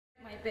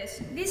like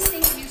this. These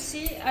things you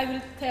see, I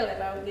will tell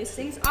about these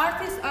things.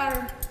 Artists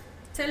are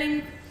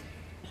telling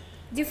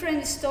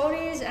different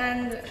stories,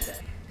 and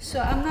so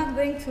I'm not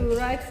going to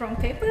write from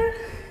paper,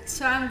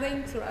 so I'm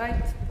going to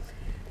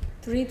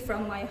read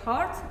from my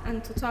heart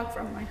and to talk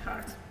from my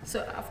heart.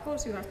 So of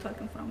course you are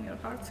talking from your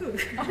heart too.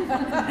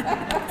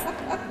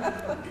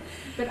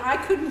 But I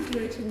couldn't do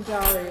it in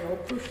Dari or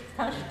push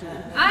Pashto.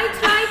 I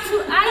try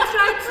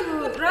to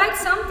write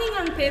something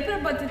on paper,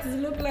 but it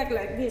look like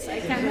this.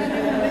 I cannot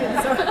even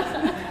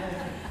read.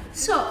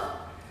 So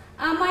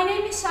my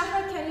name is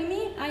Sahraa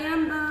Karimi. I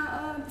am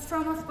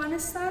from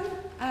Afghanistan.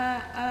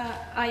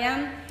 I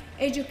am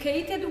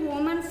educated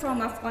woman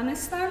from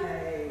Afghanistan,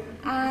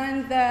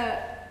 and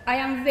I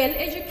am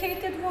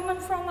well-educated woman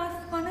from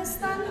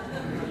Afghanistan,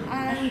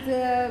 and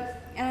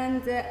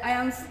I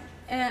am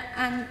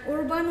an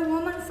urban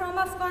woman from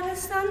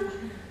Afghanistan,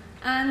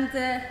 and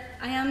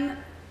I am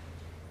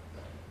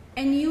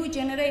a new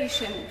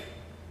generation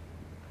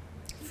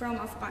from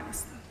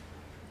Afghanistan.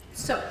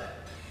 So,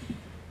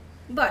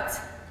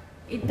 but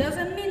it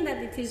doesn't mean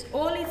that it is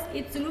all,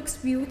 it looks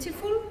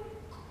beautiful,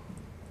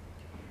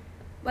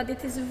 but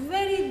it is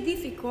very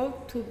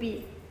difficult to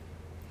be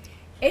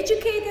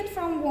educated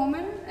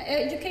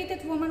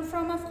woman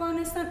from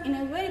Afghanistan in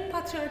a very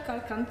patriarchal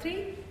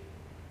country,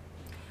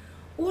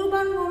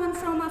 urban woman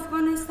from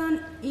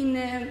Afghanistan in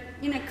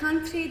a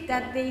country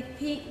that they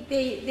think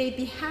their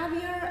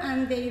behavior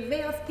and their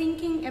way of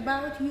thinking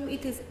about you,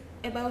 it is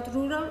about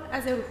rural,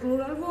 as a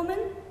rural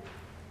woman.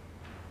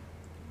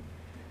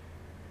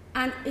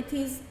 And it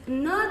is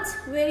not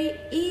very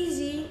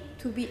easy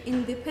to be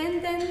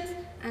independent,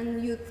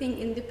 and you think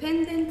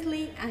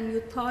independently and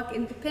you talk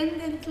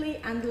independently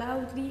and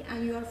loudly,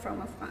 and you are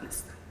from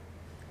Afghanistan.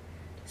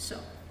 So,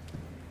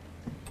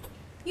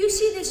 you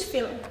see this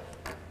film,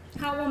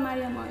 Hawa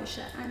Maryam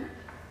Aisha, and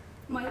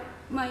my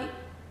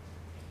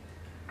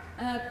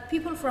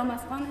people from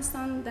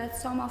Afghanistan, that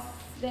some of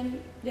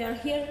them, they are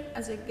here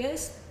as a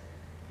guest,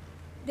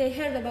 they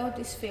heard about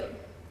this film.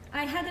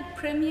 I had a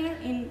premiere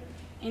in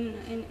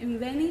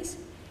Venice.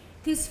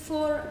 It is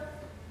for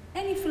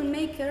any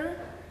filmmaker,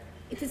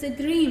 it is a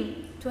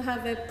dream to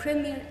have a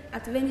premiere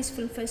at Venice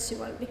Film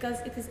Festival,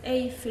 because it is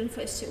a film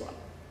festival.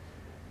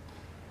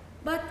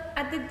 But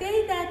at the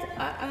day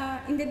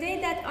that, in the day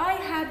that I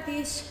had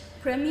this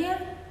premiere,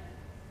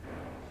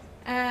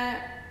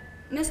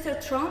 Mr.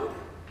 Trump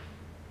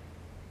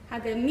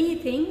had a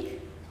meeting,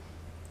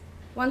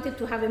 wanted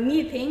to have a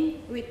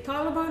meeting with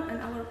Taliban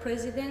and our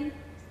president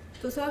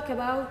to talk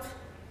about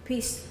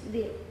peace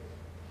deal.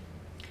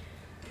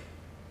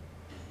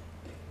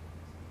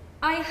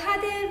 I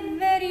had a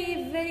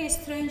very, very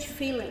strange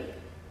feeling.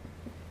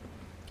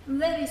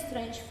 Very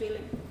strange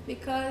feeling,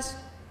 because,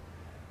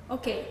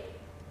 okay,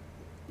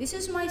 this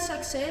is my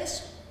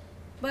success,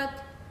 but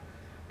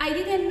I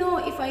didn't know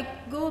if I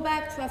go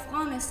back to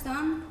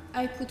Afghanistan,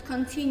 I could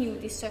continue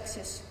this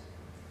success.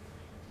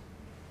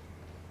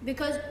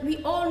 Because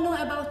we all know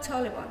about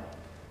Taliban.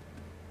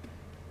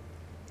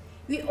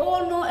 We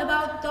all know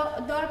about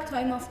the dark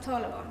time of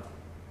Taliban.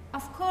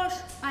 Of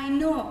course, I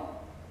know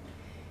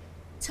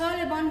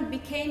Taliban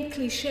became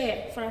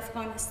cliché for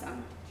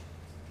Afghanistan.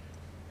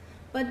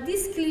 But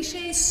this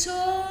cliché is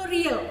so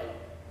real,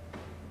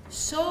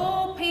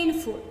 so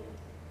painful.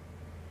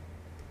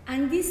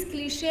 And this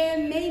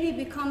cliché maybe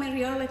become a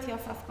reality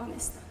of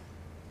Afghanistan.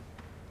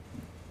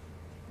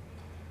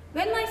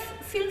 When my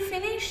film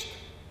finished,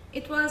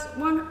 it was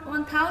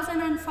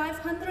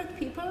 1,500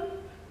 people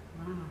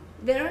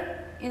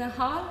there in a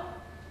hall,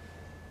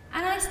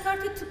 and I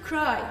started to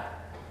cry.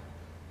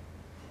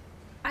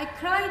 I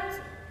cried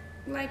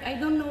like, I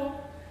don't know,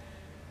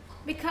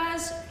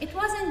 because it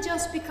wasn't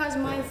just because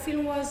my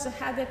film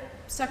had a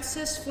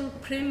successful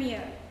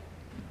premiere,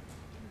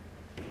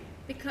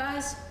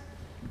 because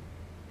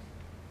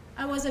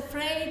I was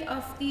afraid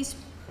of this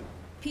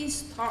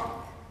peace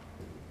talk.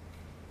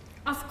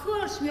 Of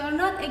course, we are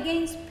not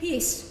against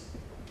peace.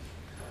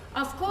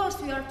 Of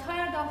course, we are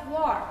tired of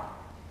war.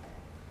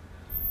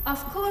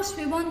 Of course,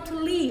 we want to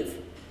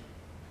live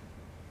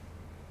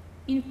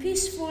in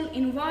peaceful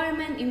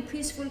environment, in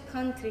peaceful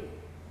country.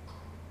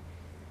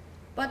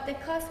 But the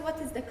cost, what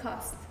is the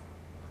cost?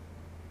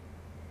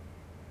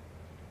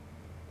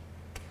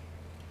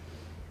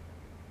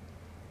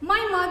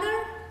 My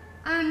mother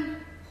and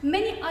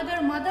many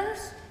other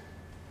mothers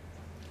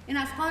in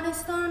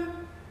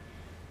Afghanistan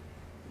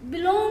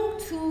belong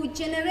to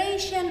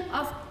generation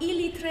of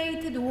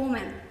illiterate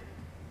women,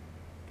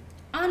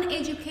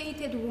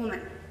 uneducated women.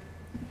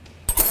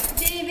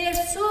 They were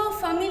so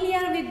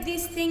familiar with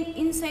this thing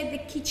inside the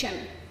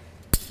kitchen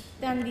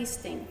than this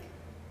thing.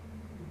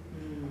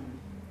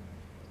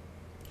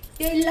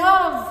 They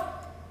love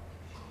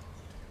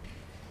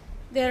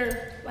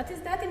their, what is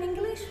that in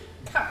English?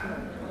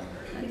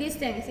 These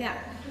things, yeah.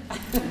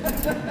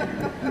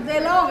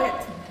 They love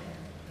it.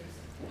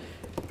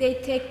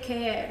 They take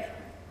care.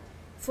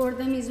 For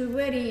them is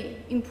very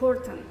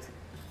important.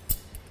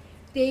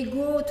 They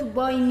go to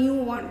buy new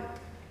one.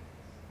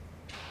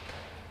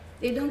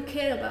 They don't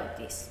care about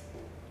this.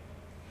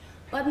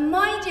 But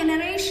my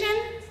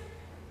generation,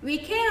 We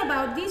care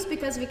about this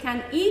because we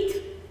can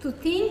eat, to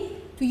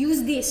think, to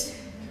use this.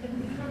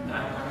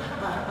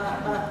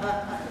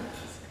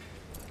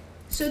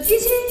 So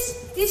this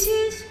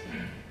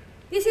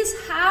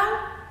is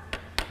how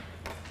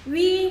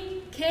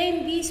we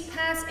came these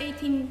past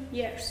 18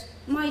 years,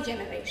 my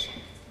generation.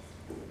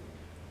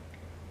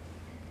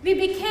 We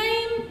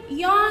became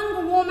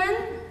young women,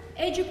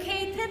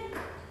 educated.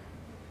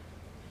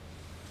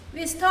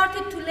 We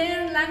started to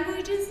learn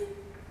languages,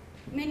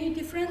 many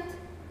different,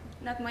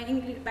 not my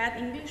English, bad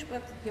English,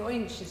 but Your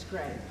English is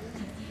great.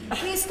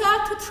 we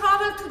start to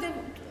travel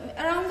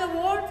around the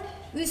world.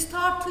 We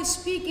start to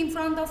speak in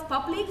front of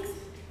public.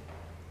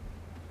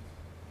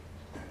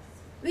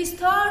 We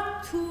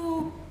start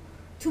to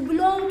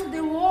belong to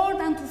the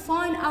world and to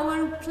find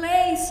our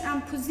place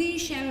and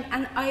position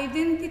and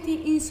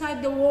identity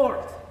inside the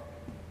world.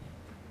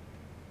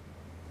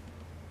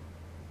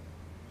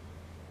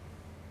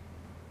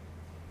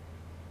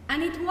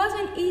 And it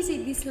wasn't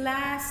easy these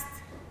last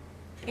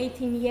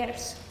 18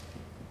 years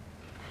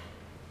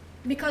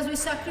because we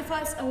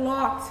sacrificed a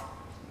lot.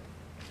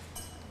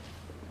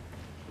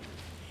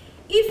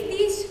 If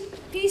this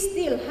peace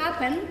deal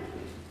happen,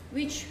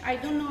 which I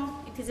don't know,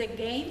 it is a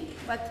game,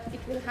 but it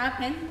will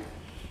happen,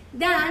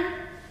 then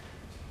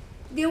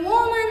the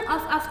women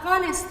of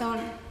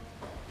Afghanistan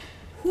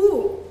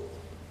who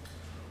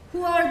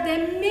are the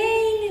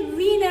main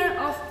winner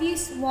of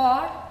this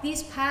war,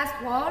 these past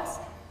wars,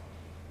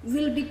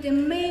 will be the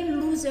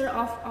main loser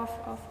of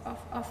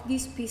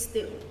this peace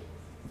deal.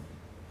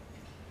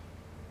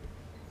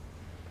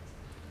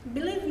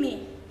 Believe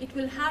me, it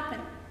will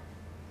happen.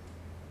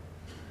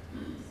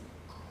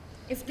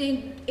 If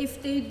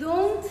they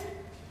don't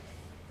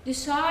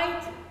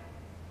decide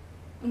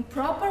in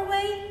proper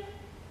way,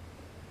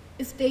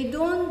 if they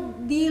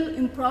don't deal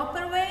in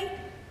proper way,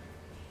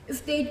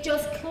 if they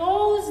just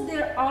close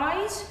their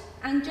eyes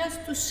and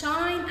just to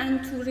sign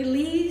and to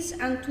release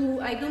and to,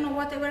 I don't know,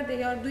 whatever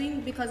they are doing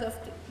because of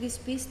this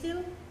peace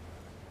deal,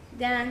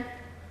 then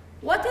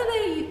whatever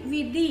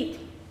we did,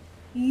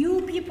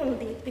 you people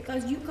did,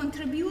 because you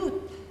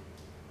contribute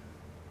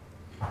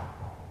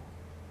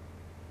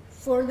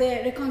for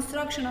the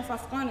reconstruction of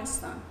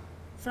Afghanistan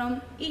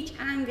from each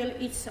angle,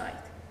 each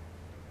side.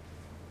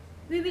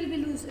 We will be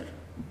loser.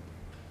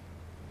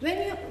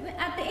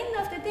 At the end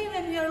of the day,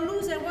 when we are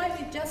loser, why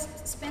we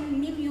just spend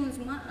millions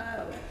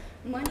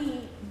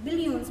money,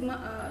 billions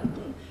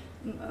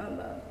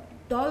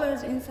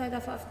dollars inside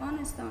of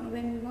Afghanistan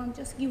when we want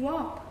to just give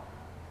up?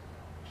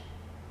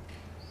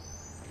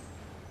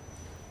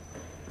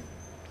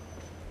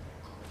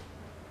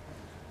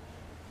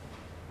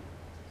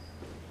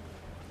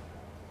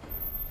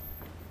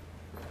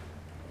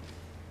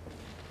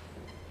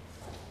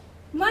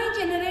 My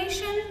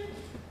generation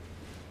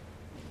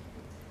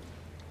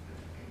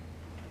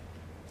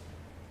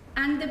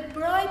and the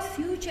bright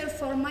future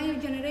for my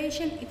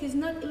generation, it is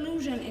not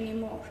illusion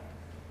anymore.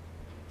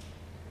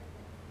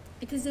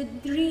 It is a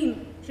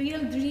dream,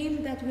 real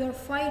dream that we are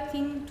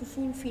fighting to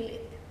fulfill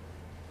it.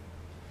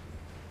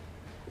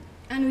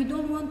 And we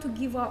don't want to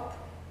give up.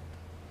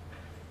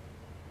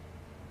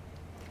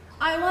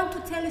 I want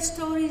to tell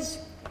stories.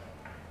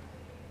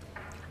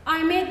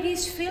 I made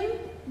this film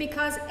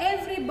because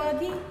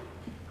everybody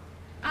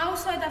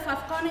outside of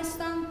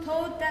Afghanistan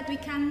thought that we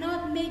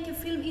cannot make a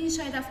film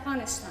inside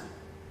Afghanistan.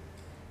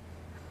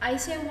 I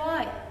say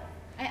why?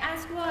 I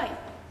ask why.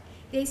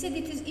 They said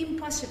it is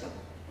impossible,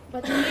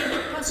 but we made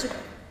it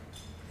possible.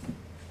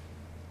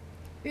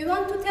 We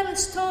want to tell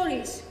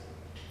stories.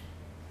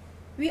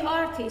 We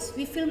artists,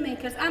 we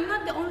filmmakers. I'm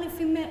not the only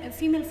female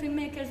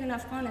filmmakers in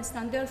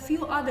Afghanistan. There are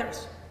few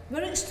others,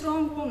 very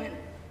strong women,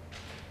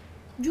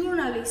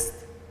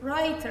 journalists,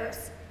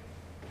 writers,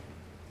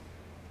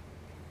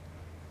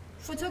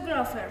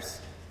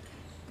 photographers.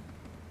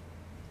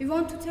 We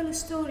want to tell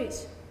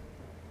stories.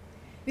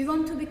 We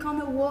want to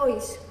become a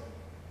voice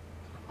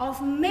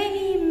of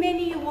many,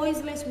 many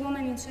voiceless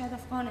women inside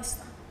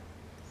Afghanistan.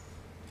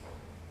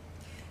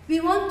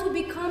 We want to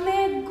become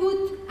a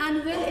good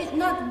and well,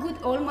 not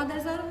good, all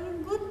mothers are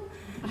good.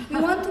 We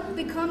want to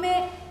become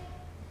a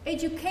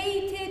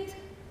educated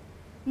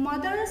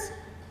mothers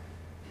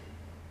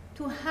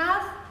to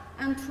have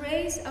and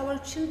raise our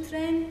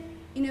children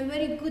in a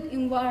very good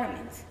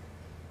environment.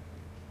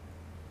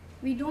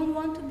 We don't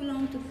want to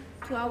belong to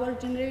our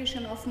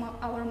generation of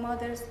our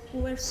mothers who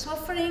were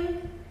suffering,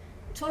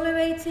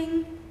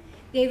 tolerating,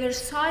 they were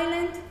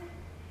silent,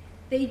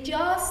 they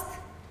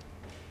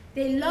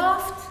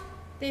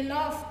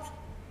laughed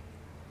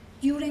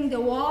during the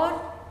war,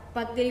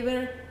 but they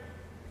were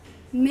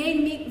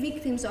main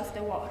victims of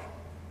the war.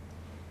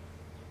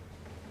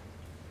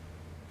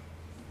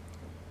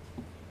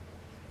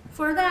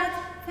 For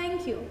that,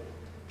 thank you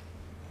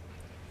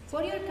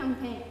for your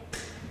campaign.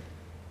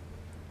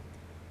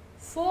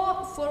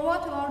 For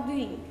what you are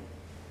doing,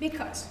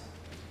 because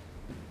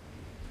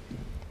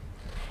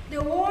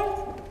the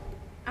world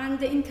and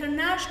the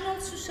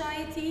international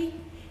society,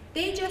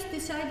 they just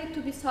decided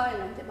to be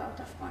silent about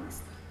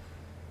Afghanistan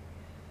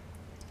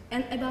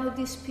and about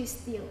this peace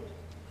deal.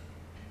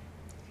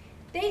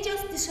 They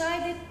just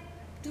decided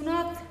do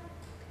not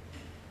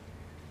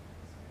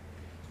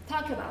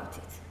talk about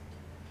it.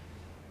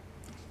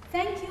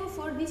 Thank you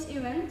for this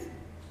event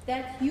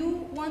that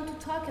you want to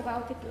talk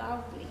about it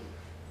loudly.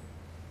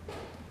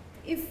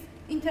 If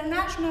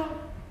international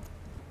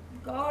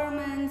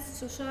governments,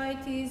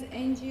 societies,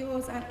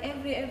 NGOs, and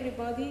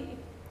everybody,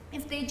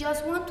 if they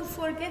just want to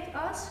forget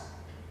us,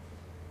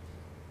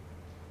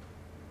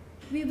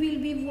 we will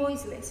be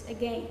voiceless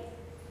again.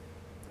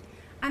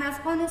 And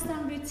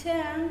Afghanistan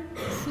returned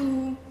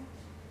to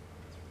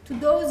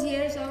those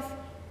years of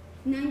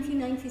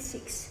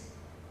 1996.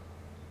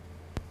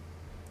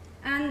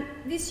 And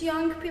these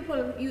young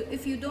people,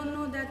 if you don't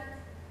know that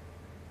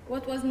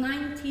what was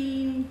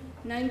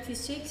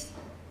 1996,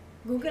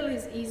 Google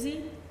is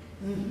easy.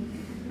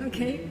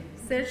 Okay,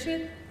 search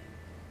it.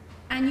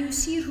 And you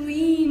see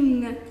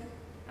ruin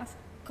of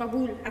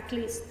Kabul, at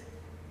least,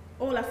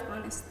 all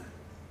Afghanistan.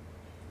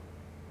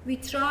 We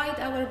tried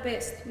our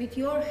best with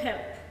your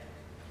help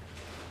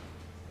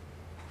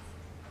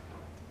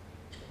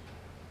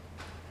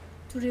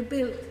to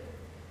rebuild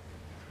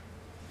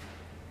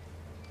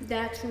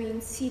that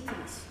ruined city,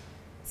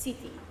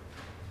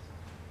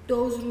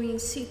 those ruined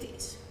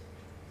cities.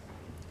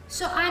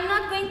 So I'm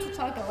not going to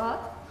talk a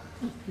lot.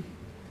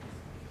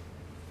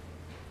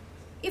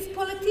 If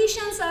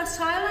politicians are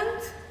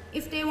silent,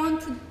 if they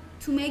want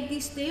to make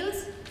these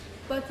deals,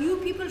 but you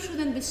people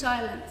shouldn't be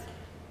silent.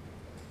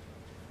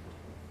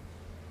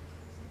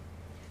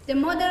 The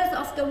mothers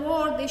of the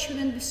world, they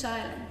shouldn't be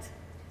silent.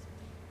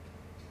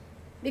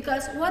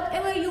 Because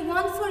whatever you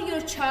want for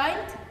your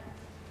child,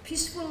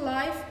 peaceful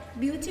life,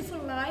 beautiful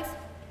life,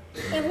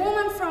 a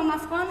woman from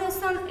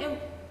Afghanistan,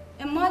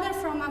 a mother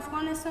from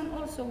Afghanistan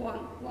also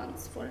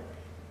wants for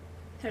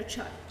her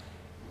child.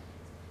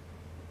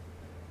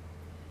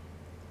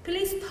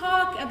 Please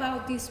talk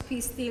about this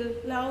peace deal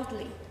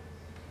loudly.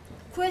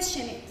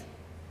 Question it.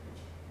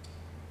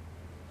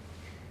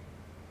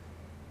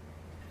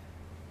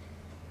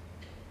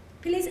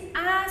 Please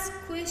ask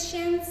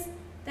questions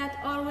that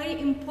are very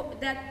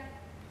important,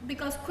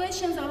 because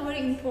questions are very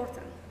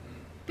important.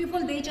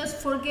 People, they just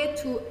forget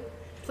to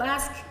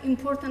ask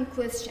important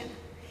questions.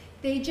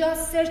 They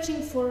just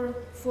searching for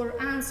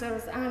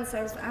answers.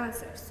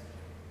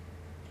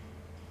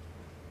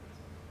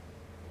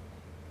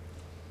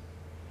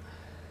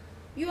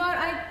 You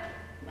are,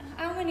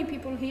 how many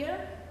people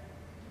here?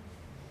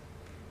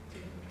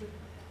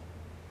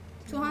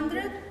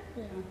 200?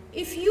 Yeah.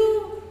 If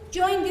you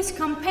join this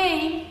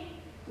campaign,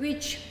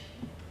 which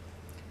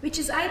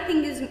is, I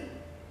think, is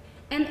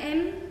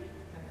Make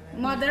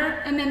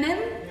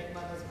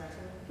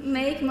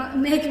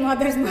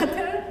Mothers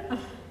Matter.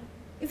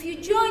 If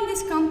you join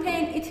this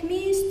campaign, it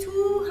means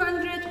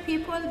 200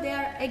 people, they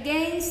are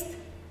against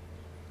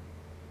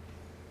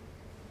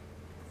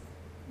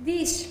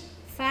this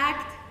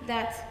fact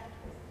that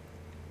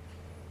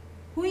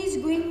who is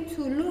going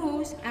to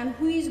lose and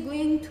who is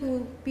going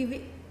to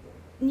be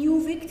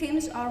new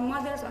victims are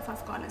mothers of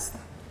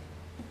Afghanistan.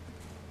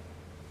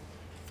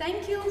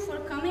 Thank you for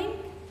coming.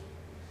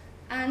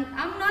 And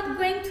I'm not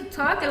going to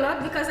talk a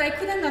lot because I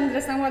couldn't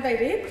understand what I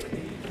read.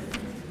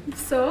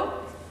 So,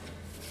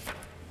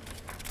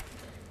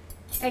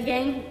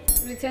 again,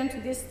 return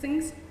to these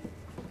things.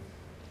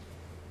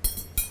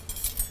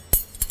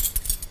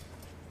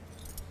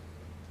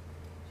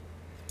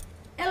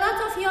 A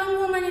lot of young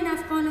women in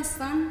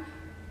Afghanistan,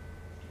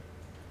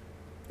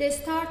 they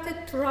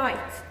started to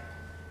write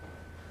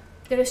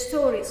their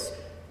stories,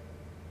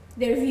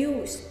 their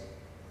views,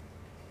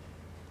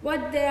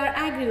 what they are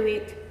agree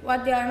with,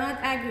 what they are not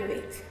agree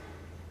with.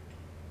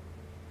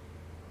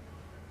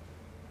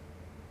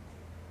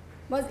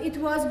 But it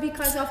was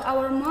because of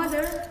our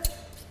mother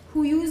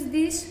who used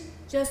this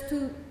just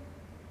to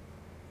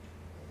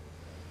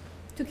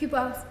keep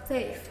us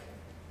safe.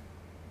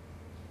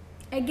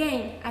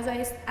 Again, as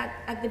I said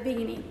at the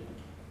beginning,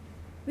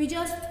 we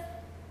just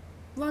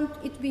want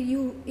it be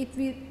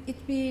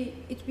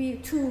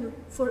tool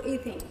for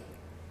eating.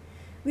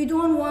 We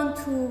don't want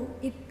to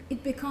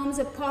it becomes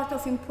a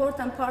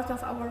important part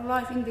of our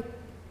life in the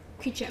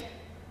kitchen.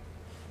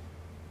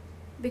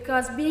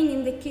 Because being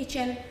in the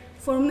kitchen,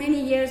 for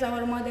many years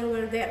our mother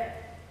were there.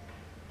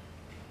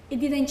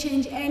 It didn't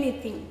change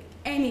anything.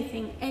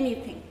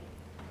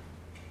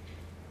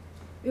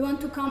 We want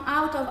to come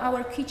out of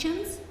our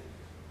kitchens.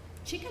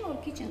 Chicken or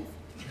kitchens?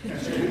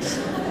 Kitchen,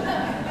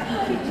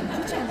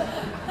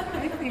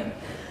 I think.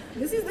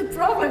 This is the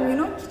problem, you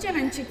know, kitchen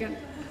and chicken.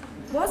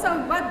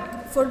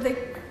 But for the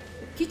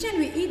kitchen,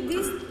 we eat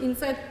this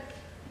inside.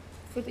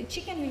 For the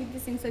chicken, we eat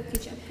this inside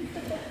kitchen.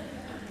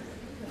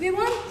 We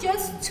want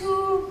just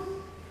to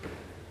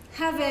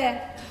have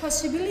a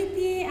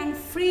possibility and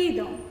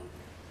freedom.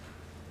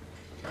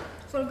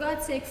 For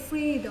God's sake,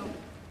 freedom.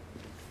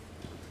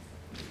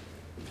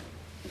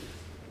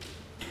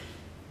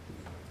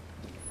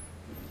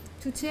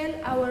 To tell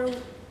our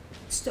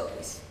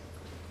stories.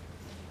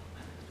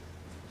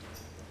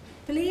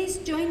 Please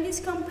join this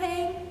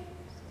campaign.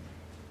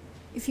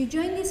 If you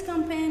join this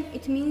campaign,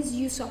 it means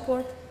you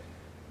support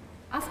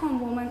Afghan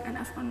women and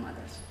Afghan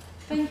mothers.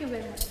 Thank you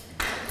very much.